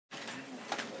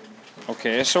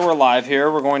Okay, so we're live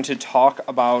here. We're going to talk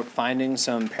about finding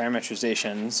some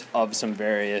parametrizations of some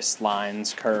various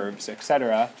lines, curves,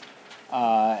 etc.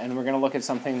 And we're going to look at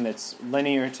something that's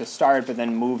linear to start, but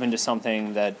then move into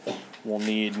something that will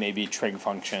need maybe trig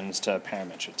functions to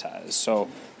parametrize. So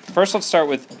first let's start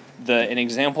with an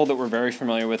example that we're very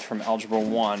familiar with from Algebra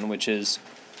 1, which is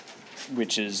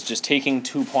just taking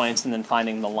 2 points and then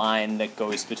finding the line that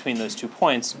goes between those 2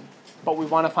 points. But we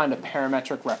want to find a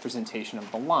parametric representation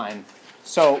of the line.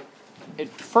 So at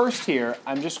first here,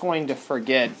 I'm just going to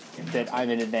forget that I'm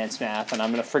in advanced math, and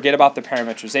I'm going to forget about the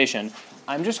parametrization.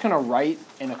 I'm just going to write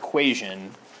an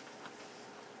equation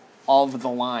of the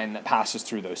line that passes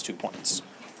through those 2 points.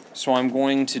 So I'm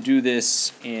going to do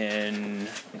this in,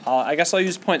 I guess I'll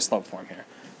use point-slope form here.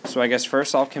 So I guess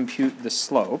first I'll compute the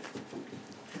slope,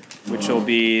 which will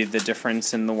be the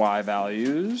difference in the y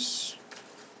values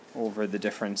over the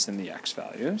difference in the x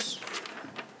values.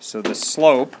 So the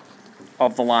slope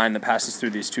of the line that passes through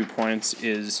these 2 points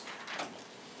is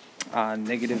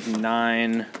negative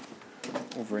 9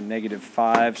 over negative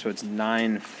 5, so it's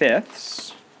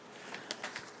 9/5.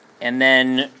 And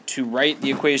then to write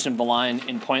the equation of the line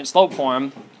in point-slope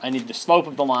form, I need the slope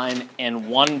of the line and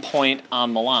 1 point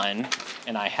on the line,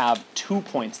 and I have 2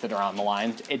 points that are on the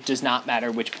line. It does not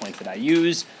matter which point that I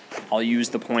use. I'll use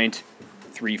the point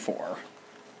 3, 4.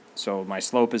 So my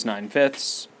slope is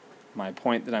 9/5. My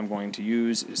point that I'm going to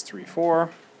use is 3, 4.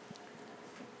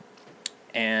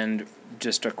 And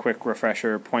just a quick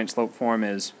refresher, point-slope form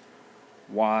is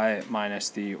y minus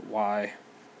the y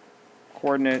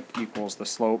coordinate equals the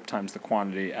slope times the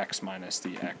quantity x minus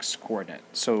the x coordinate.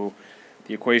 So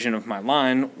the equation of my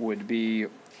line would be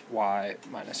y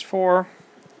minus 4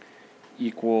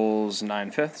 equals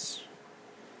 9/5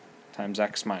 times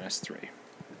x minus 3.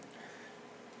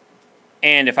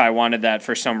 And if I wanted that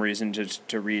for some reason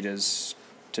to read as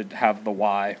to have the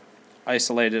y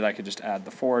isolated, I could just add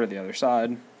the 4 to the other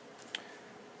side.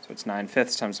 So it's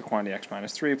 9/5 times the quantity x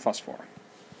minus 3 plus 4.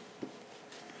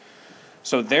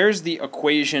 So there's the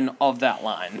equation of that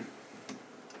line.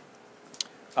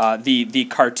 The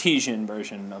Cartesian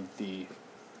version of the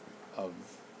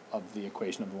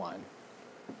equation of the line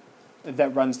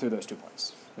that runs through those 2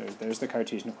 points. There's the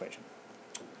Cartesian equation.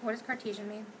 What does Cartesian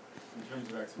mean? In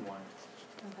terms of x and y.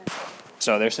 Okay.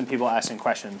 So there's some people asking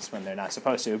questions when they're not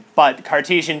supposed to. But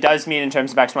Cartesian does mean in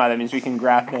terms of x and y. That means we can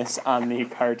graph this on the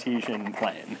Cartesian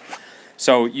plane.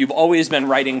 So you've always been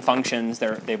writing functions.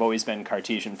 They've always been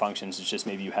Cartesian functions. It's just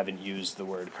maybe you haven't used the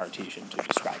word Cartesian to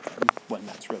describe them when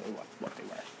that's really what they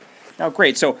were. Now,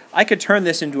 great. So I could turn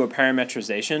this into a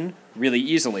parametrization really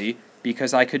easily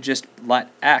because I could just let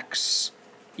x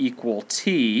equal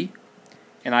t,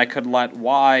 and I could let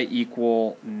y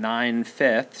equal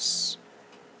 9/5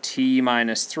 t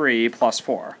minus 3 plus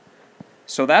 4.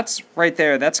 So that's right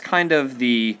there. That's kind of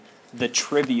the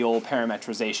trivial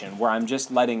parametrization, where I'm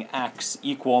just letting x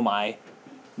equal my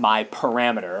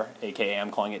parameter, aka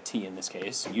I'm calling it t in this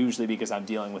case, usually because I'm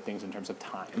dealing with things in terms of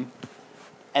time.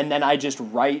 And then I just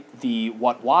write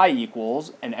what y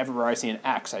equals, and everywhere I see an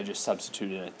x, I just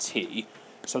substitute in a t.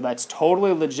 So that's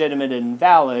totally legitimate and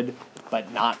valid,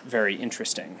 but not very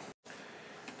interesting.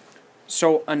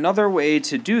 So another way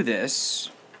to do this,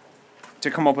 to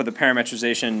come up with a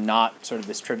parametrization, not sort of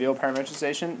this trivial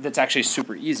parametrization, that's actually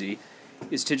super easy,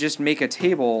 is to just make a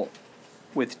table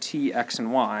with t, x,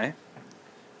 and y,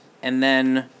 and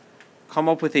then come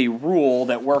up with a rule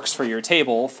that works for your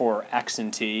table for x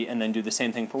and t, and then do the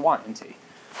same thing for y and t.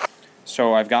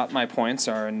 So I've got my points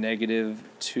are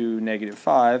 -2,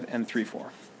 -5, and 3,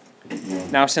 4.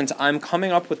 Now since I'm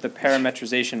coming up with the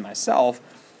parametrization myself,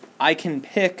 I can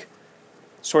pick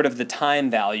sort of the time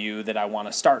value that I want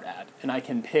to start at, and I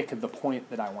can pick the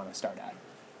point that I want to start at.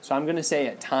 So I'm going to say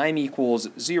at time equals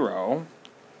 0,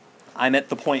 I'm at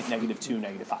the point -2,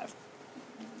 -5.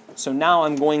 So now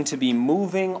I'm going to be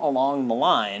moving along the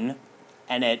line,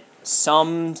 and at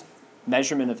some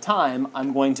measurement of time,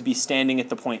 I'm going to be standing at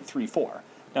the point 3, 4.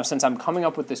 Now since I'm coming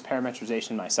up with this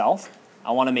parametrization myself, I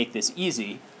want to make this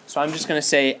easy, so I'm just going to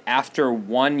say after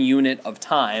 1 unit of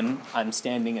time, I'm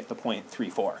standing at the point 3,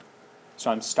 4. So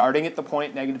I'm starting at the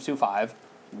point -2, 5,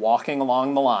 walking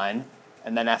along the line,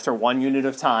 and then after 1 unit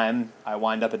of time, I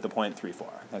wind up at the point 3,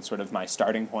 4. That's sort of my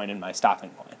starting point and my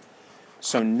stopping point.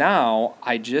 So now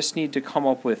I just need to come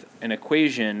up with an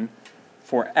equation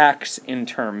for x in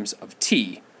terms of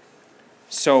t.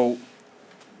 So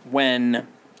when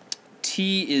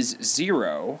t is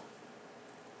 0,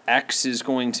 x is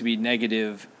going to be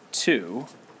 -2.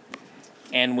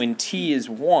 And when t is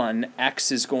 1,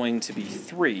 x is going to be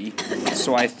 3.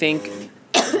 So I think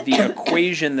the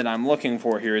equation that I'm looking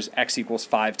for here is x equals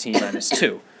 5t minus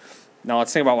 2. Now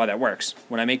let's think about why that works.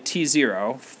 When I make t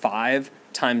 0, 5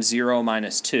 times 0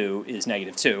 minus 2 is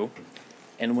negative 2.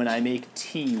 And when I make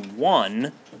t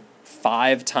 1,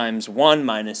 5 times 1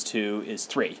 minus 2 is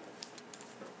 3.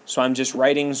 So I'm just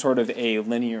writing sort of a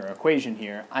linear equation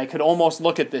here. I could almost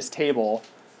look at this table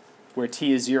where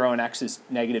t is 0 and x is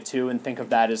negative 2 and think of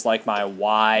that as like my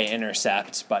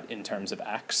y-intercept, but in terms of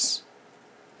x.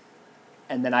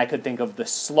 And then I could think of the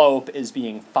slope as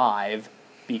being 5,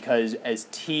 because as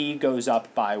t goes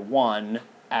up by 1,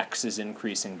 x is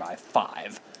increasing by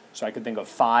 5. So I could think of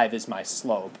 5 as my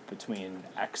slope between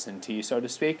x and t, so to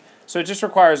speak. So it just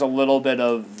requires a little bit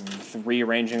of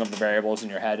rearranging of the variables in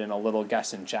your head and a little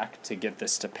guess and check to get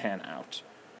this to pan out.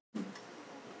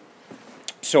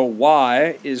 So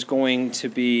y is going to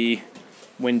be,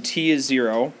 when t is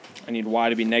 0, I need y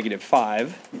to be negative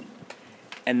 5.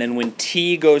 And then when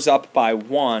t goes up by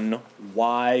 1,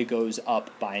 y goes up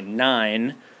by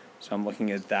 9. So I'm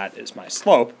looking at that as my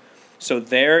slope. So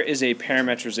there is a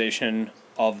parametrization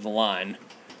of the line.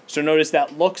 So notice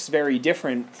that looks very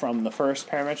different from the first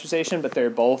parametrization, but they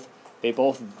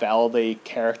both validly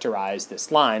characterize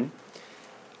this line.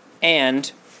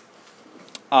 And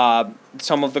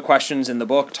some of the questions in the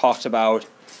book talked about,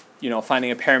 finding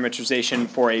a parametrization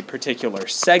for a particular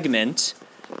segment.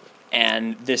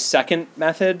 And this second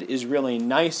method is really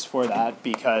nice for that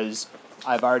because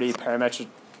I've already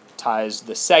parametrized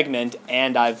the segment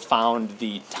and I've found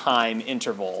the time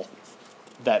interval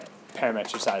that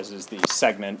parametrizes the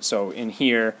segment. So in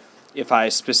here, if I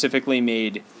specifically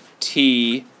made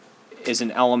t is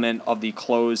an element of the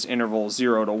closed interval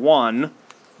 0 to 1,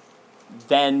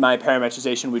 then my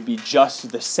parametrization would be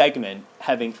just the segment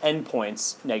having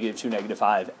endpoints negative 2, negative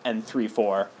 5, and 3,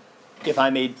 4. If I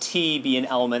made t be an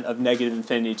element of negative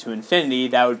infinity to infinity,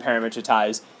 that would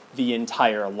parametrize the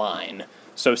entire line.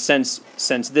 So since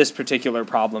this particular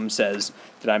problem says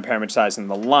that I'm parametrizing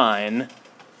the line,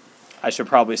 I should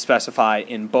probably specify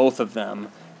in both of them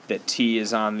that t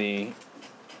is on the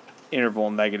interval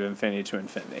negative infinity to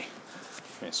infinity.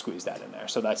 I'm going to squeeze that in there.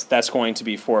 So that's going to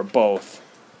be for both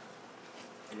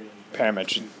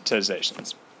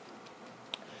parametrizations.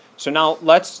 So now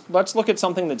let's look at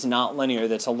something that's not linear,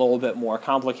 that's a little bit more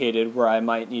complicated, where I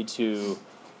might need to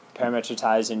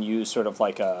parametrize and use sort of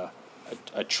like a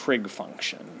trig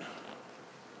function.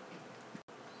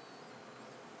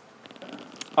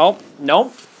 Oh,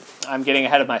 no, I'm getting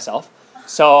ahead of myself.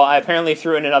 So I apparently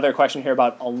threw in another question here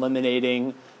about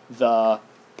eliminating the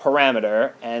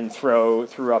parameter and threw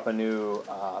up a new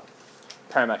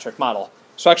parametric model.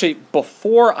 So actually,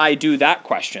 before I do that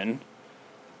question,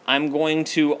 I'm going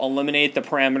to eliminate the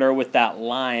parameter with that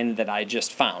line that I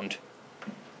just found.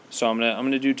 So I'm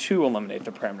gonna do two eliminate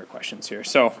the parameter questions here.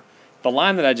 So the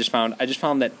line that I just found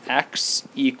that x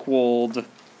equaled,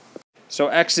 so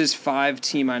x is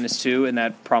 5t minus 2 in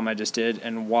that problem I just did,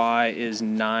 and y is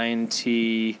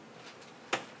 9t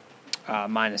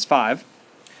minus 5.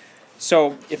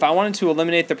 So if I wanted to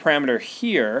eliminate the parameter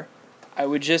here, I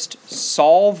would just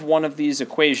solve one of these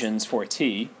equations for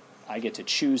t. I get to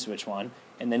choose which one,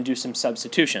 and then do some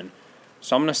substitution.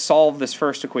 So I'm going to solve this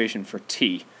first equation for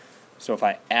t. So if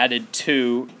I added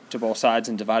 2 to both sides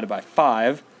and divided by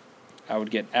 5, I would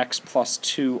get x plus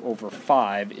 2 over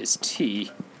 5 is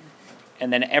t.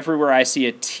 And then everywhere I see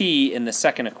a t in the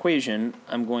second equation,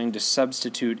 I'm going to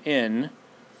substitute in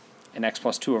an x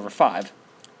plus 2 over 5.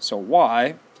 So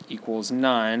y equals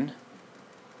 9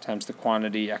 times the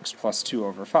quantity x plus 2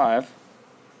 over 5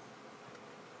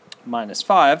 minus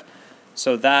 5.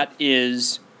 So that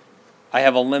is, I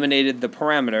have eliminated the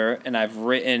parameter, and I've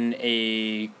written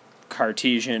a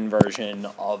Cartesian version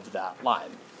of that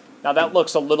line. Now that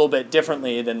looks a little bit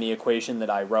differently than the equation that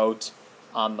I wrote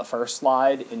on the first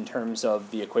slide in terms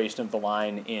of the equation of the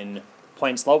line in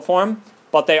point-slope form,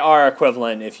 but they are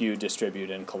equivalent if you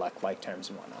distribute and collect like terms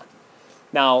and whatnot.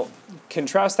 Now,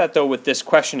 contrast that though with this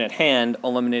question at hand,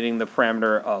 eliminating the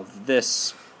parameter of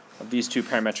these two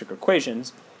parametric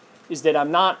equations, is that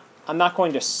I'm not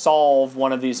going to solve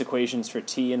one of these equations for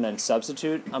t and then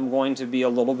substitute. I'm going to be a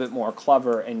little bit more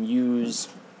clever and use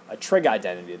a trig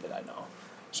identity that I know.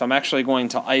 So I'm actually going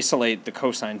to isolate the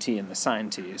cosine t and the sine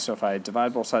t. So if I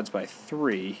divide both sides by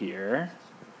 3 here,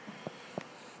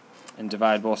 and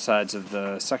divide both sides of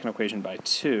the second equation by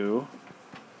 2,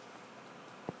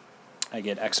 I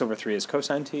get x over 3 is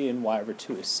cosine t and y over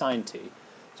 2 is sine t. So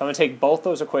I'm going to take both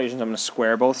those equations, I'm going to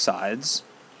square both sides.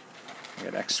 I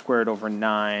get x squared over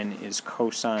 9 is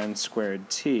cosine squared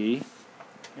t,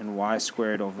 and y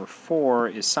squared over 4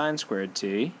 is sine squared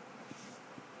t.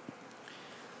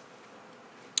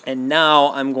 And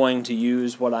now I'm going to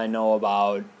use what I know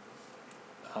about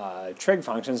trig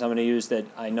functions, I'm going to use that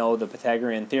I know the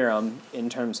Pythagorean theorem in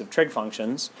terms of trig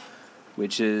functions,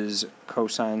 which is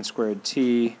cosine squared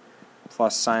t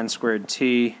plus sine squared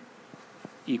t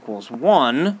equals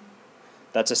 1.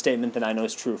 That's a statement that I know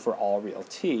is true for all real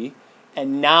t.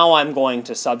 And now I'm going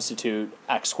to substitute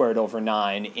x squared over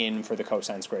 9 in for the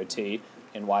cosine squared t,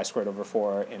 and y squared over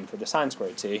 4 in for the sine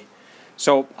squared t.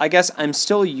 So I guess I'm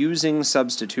still using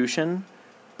substitution,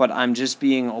 but I'm just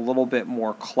being a little bit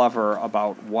more clever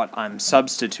about what I'm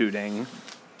substituting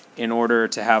in order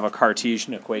to have a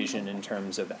Cartesian equation in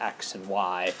terms of x and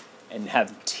y, and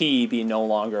have t be no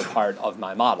longer part of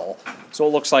my model. So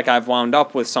it looks like I've wound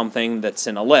up with something that's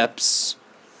an ellipse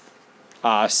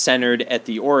centered at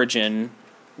the origin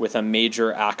with a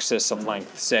major axis of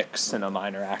length 6 and a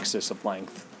minor axis of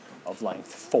length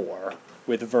 4,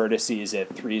 with vertices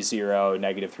at 3, 0,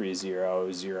 negative 3,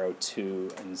 0, 0,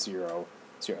 2, and 0,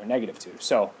 0, negative 2.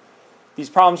 So these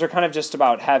problems are kind of just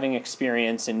about having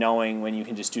experience and knowing when you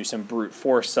can just do some brute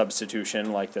force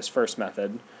substitution like this first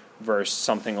method versus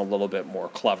something a little bit more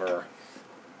clever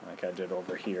like I did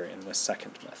over here in the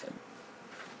second method.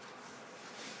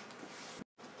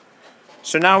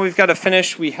 So now we've got to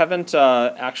finish. We haven't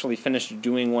actually finished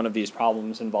doing one of these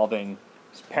problems involving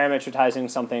parametrizing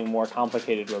something more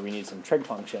complicated where we need some trig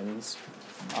functions.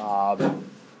 That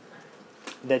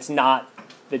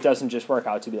doesn't just work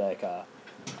out to be like a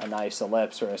nice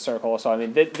ellipse or a circle. So I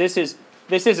mean, this is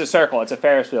a circle. It's a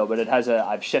Ferris wheel, but it has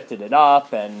I've shifted it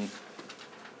up, and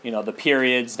the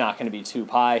period's not going to be 2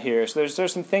 pi here. So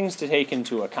there's some things to take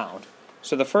into account.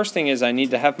 So the first thing is I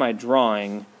need to have my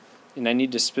drawing, and I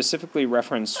need to specifically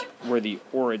reference where the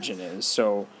origin is.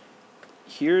 So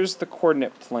here's the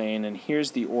coordinate plane, and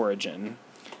here's the origin.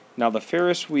 Now the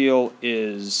Ferris wheel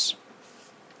is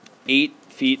 8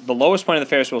 feet. The lowest point of the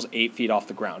Ferris wheel is 8 feet off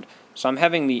the ground. So I'm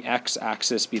having the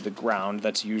x-axis be the ground.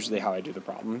 That's usually how I do the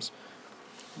problems,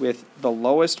 with the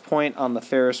lowest point on the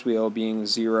Ferris wheel being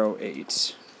 0,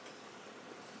 8.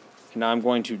 And now I'm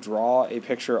going to draw a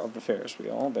picture of the Ferris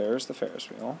wheel. There's the Ferris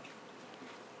wheel.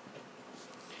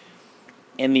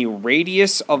 And the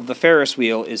radius of the Ferris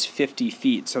wheel is 50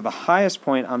 feet. So the highest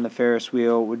point on the Ferris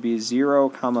wheel would be 0,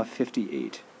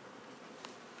 58.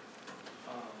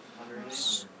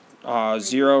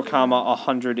 0,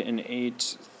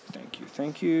 108.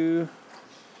 Thank you.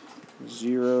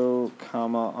 0,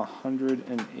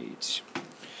 108.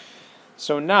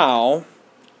 So now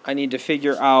I need to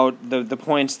figure out the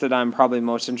points that I'm probably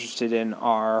most interested in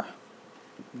are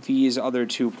these other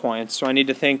 2 points. So I need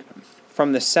to think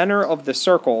from the center of the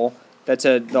circle, that's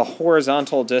the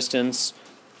horizontal distance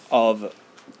of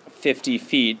 50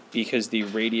 feet because the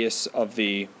radius of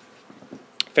the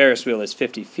Ferris wheel is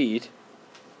 50 feet.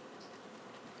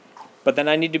 But then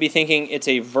I need to be thinking it's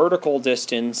a vertical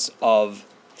distance of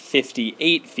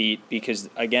 58 feet because,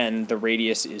 again, the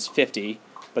radius is 50,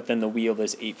 but then the wheel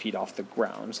is 8 feet off the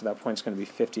ground. So that point's going to be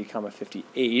 50,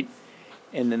 58.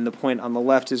 And then the point on the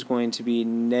left is going to be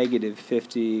negative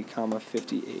 50,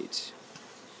 58.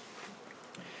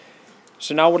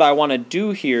 So now what I want to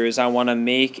do here is I want to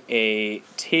make a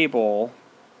table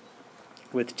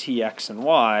with t, x, and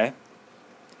y. And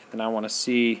then I want to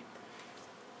see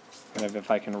kind of if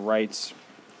I can write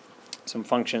some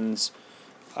functions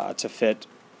to fit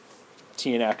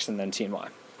t and x and then t and y.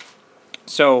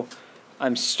 So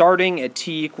I'm starting at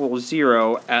t equals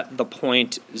 0 at the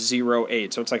point 0,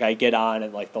 8. So it's like I get on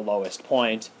at like the lowest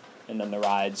point, and then the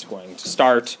ride's going to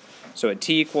start. So at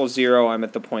t equals 0, I'm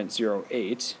at the point 0,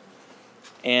 8.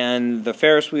 And the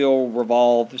Ferris wheel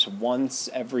revolves once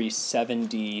every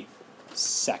 70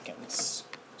 seconds.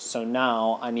 So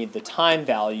now I need the time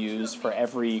values for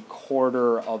every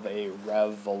quarter of a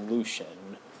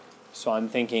revolution. So I'm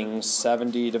thinking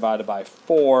 70 divided by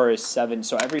 4 is 7.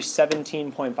 So every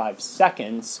 17.5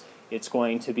 seconds, it's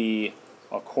going to be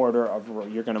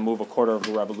you're going to move a quarter of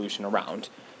a revolution around.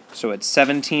 So at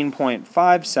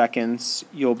 17.5 seconds,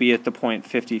 you'll be at the point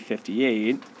 50,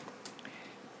 58.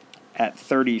 At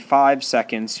 35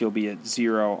 seconds, you'll be at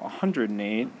 0,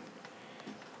 108.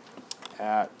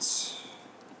 At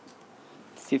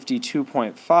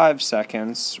 52.5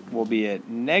 seconds, we'll be at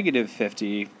negative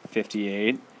 50,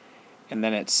 58. And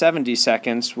then at 70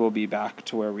 seconds, we'll be back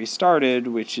to where we started,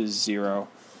 which is 0,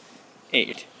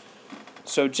 8.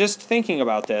 So just thinking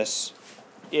about this,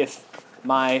 if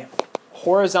my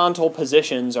horizontal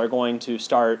positions are going to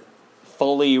start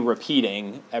fully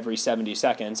repeating every 70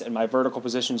 seconds, and my vertical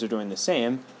positions are doing the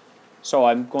same, so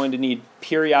I'm going to need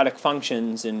periodic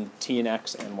functions in t and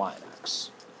x and y and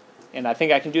x. And I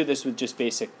think I can do this with just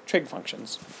basic trig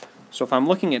functions. So if I'm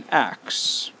looking at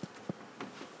x,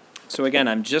 so again,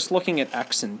 I'm just looking at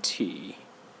x and t.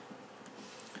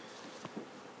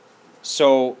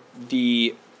 So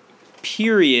the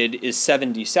period is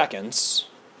 70 seconds.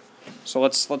 So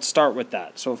let's start with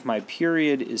that. So if my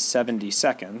period is 70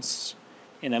 seconds,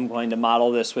 and I'm going to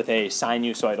model this with a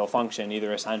sinusoidal function,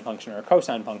 either a sine function or a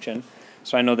cosine function,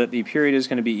 so I know that the period is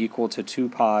going to be equal to 2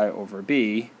 pi over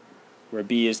b, where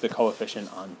b is the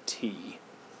coefficient on t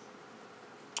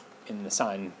in the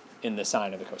sine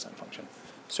of the cosine function.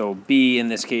 So b in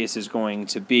this case is going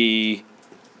to be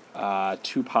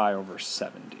 2 pi over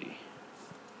 70.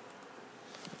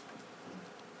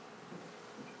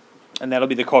 And that'll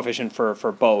be the coefficient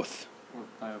for both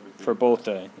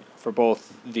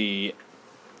the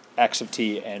x of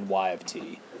t and y of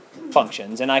t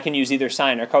functions. And I can use either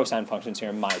sine or cosine functions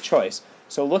here, my choice.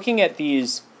 So looking at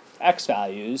these x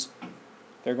values,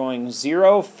 they're going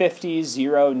 0, 50,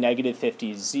 0, negative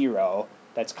 50, 0.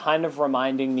 That's kind of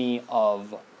reminding me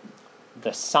of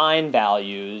the sine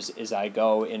values as I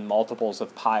go in multiples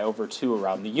of pi over 2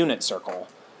 around the unit circle.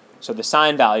 So the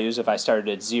sine values, if I started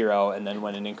at 0 and then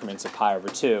went in increments of pi over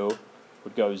 2,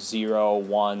 would go 0,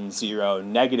 1, 0,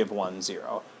 negative 1,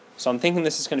 0. So I'm thinking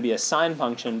this is going to be a sine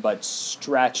function, but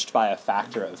stretched by a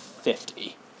factor of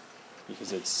 50,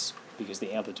 because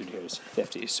the amplitude here is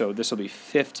 50. So this will be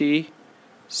 50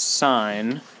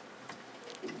 sine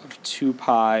of 2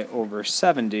 pi over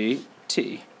 70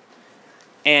 t.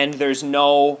 And there's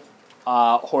no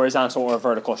horizontal or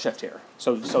vertical shift here.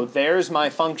 So there's my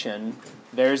function.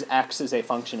 There's x as a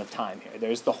function of time here.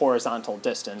 There's the horizontal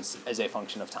distance as a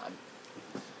function of time.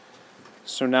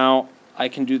 So now I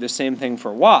can do the same thing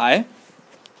for y,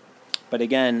 but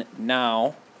again,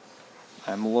 now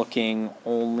I'm looking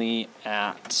only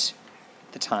at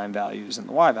the time values and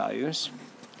the y values.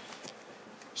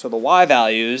 So the y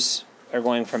values are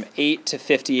going from 8 to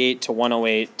 58 to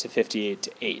 108 to 58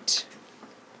 to 8.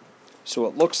 So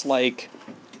it looks like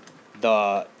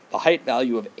the height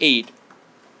value of 8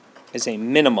 is a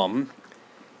minimum,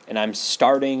 and I'm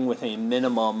starting with a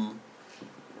minimum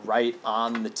right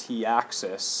on the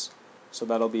t-axis, so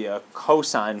that'll be a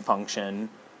cosine function,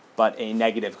 but a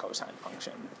negative cosine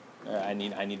function. I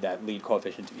need that lead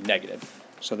coefficient to be negative.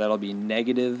 So that'll be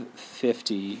negative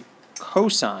 50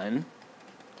 cosine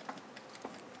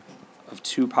of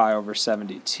 2 pi over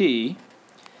 70t.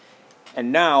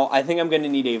 And now I think I'm going to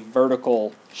need a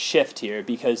vertical shift here,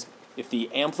 because if the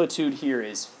amplitude here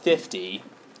is 50,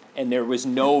 and there was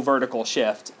no vertical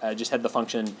shift, I just had the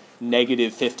function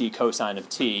negative 50 cosine of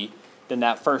t, then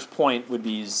that first point would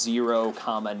be 0,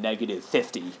 comma, negative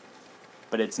 50.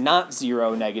 But it's not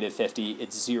 0, negative 50,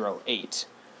 it's 0, 8.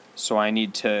 So I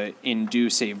need to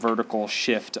induce a vertical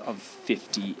shift of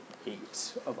 58,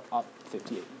 of up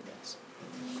 58 units.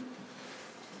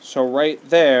 So right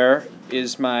there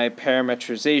is my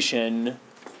parametrization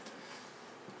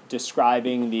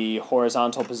describing the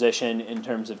horizontal position in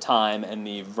terms of time and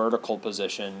the vertical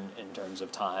position in terms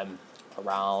of time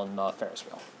around the Ferris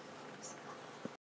wheel.